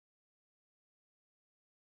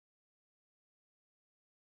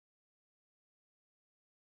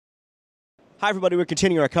Hi, everybody. We're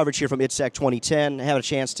continuing our coverage here from ITSEC 2010. I had a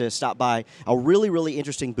chance to stop by a really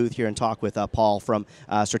interesting booth here and talk with Paul from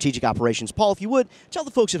Strategic Operations. Paul, if you would, tell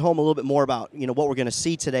the folks at home a little bit more about what we're going to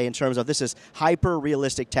see today in terms of this is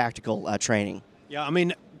hyper-realistic tactical training. Yeah, I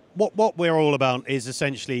mean, what we're all about is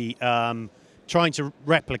essentially trying to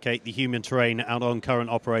replicate the human terrain out on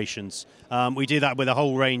current operations. We do that with a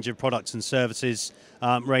whole range of products and services,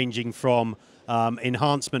 ranging from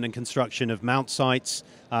enhancement and construction of mount sites,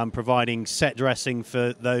 providing set dressing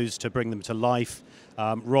for those to bring them to life,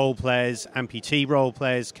 role players, amputee role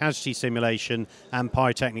players, casualty simulation, and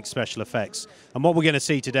pyrotechnic special effects. And what we're going to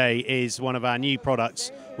see today is one of our new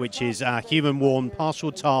products, which is our human-worn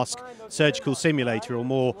partial task surgical simulator, or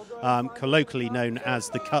more colloquially known as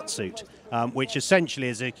the cut suit, which essentially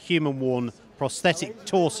is a human-worn prosthetic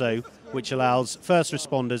torso which allows first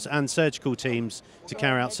responders and surgical teams to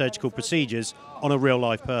carry out surgical procedures on a real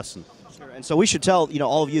live person. And so we should tell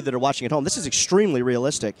all of you that are watching at home, this is extremely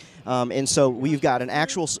realistic. And so we've got an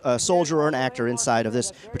actual soldier or an actor inside of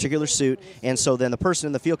this particular suit, and so then the person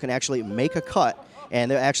in the field can actually make a cut,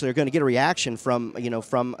 and they actually are going to get a reaction from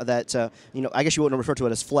from that. I guess you wouldn't refer to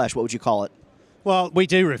it as flesh. What would you call it? Well, we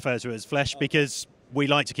do refer to it as flesh because we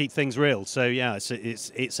like to keep things real. So yeah,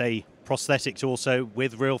 it's a prosthetic torso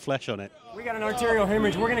with real flesh on it. We got an arterial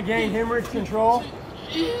hemorrhage. We're going to gain hemorrhage control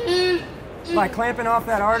by clamping off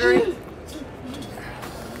that artery.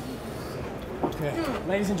 Okay,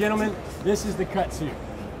 ladies and gentlemen, this is the cut suit.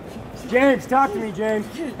 James, talk to me, James.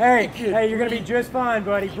 Hey, you're going to be just fine,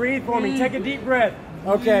 buddy. Breathe for me. Take a deep breath.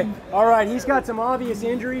 Okay, all right. He's got some obvious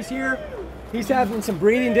injuries here. He's having some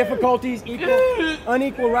breathing difficulties,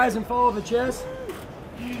 unequal rise and fall of the chest.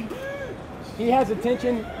 He has a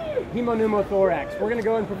tension hemopneumothorax. We're going to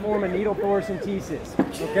go and perform a needle thoracentesis,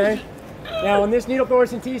 okay? Now, in this needle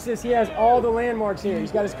thoracentesis, he has all the landmarks here.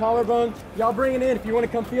 He's got his collarbone. Y'all bring it in if you want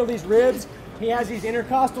to come feel these ribs. He has these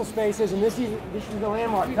intercostal spaces, and this is the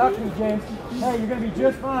landmark. Talk to me, James. Hey, you're going to be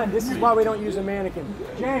just fine. This is why we don't use a mannequin.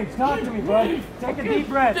 James, talk to me, bud. Take a deep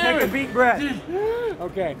breath. Take a deep breath.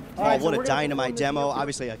 Okay. All right, what a dynamite demo.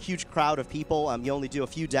 Obviously, a huge crowd of people. You only do a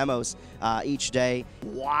few demos each day.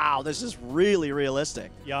 Wow, this is really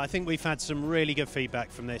realistic. Yeah, I think we've had some really good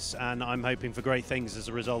feedback from this, and I'm hoping for great things as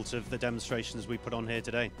a result of the demonstrations we put on here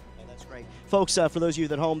today. That's great. Folks, for those of you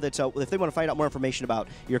at home that if they want to find out more information about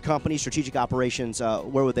your company, Strategic Operations,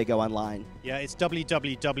 where would they go online? Yeah, it's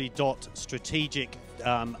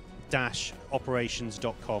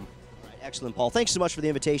www.strategic-operations.com. Excellent, Paul. Thanks so much for the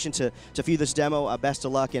invitation to view this demo. Best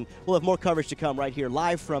of luck, and we'll have more coverage to come right here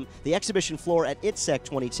live from the exhibition floor at ITSEC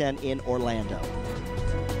 2010 in Orlando.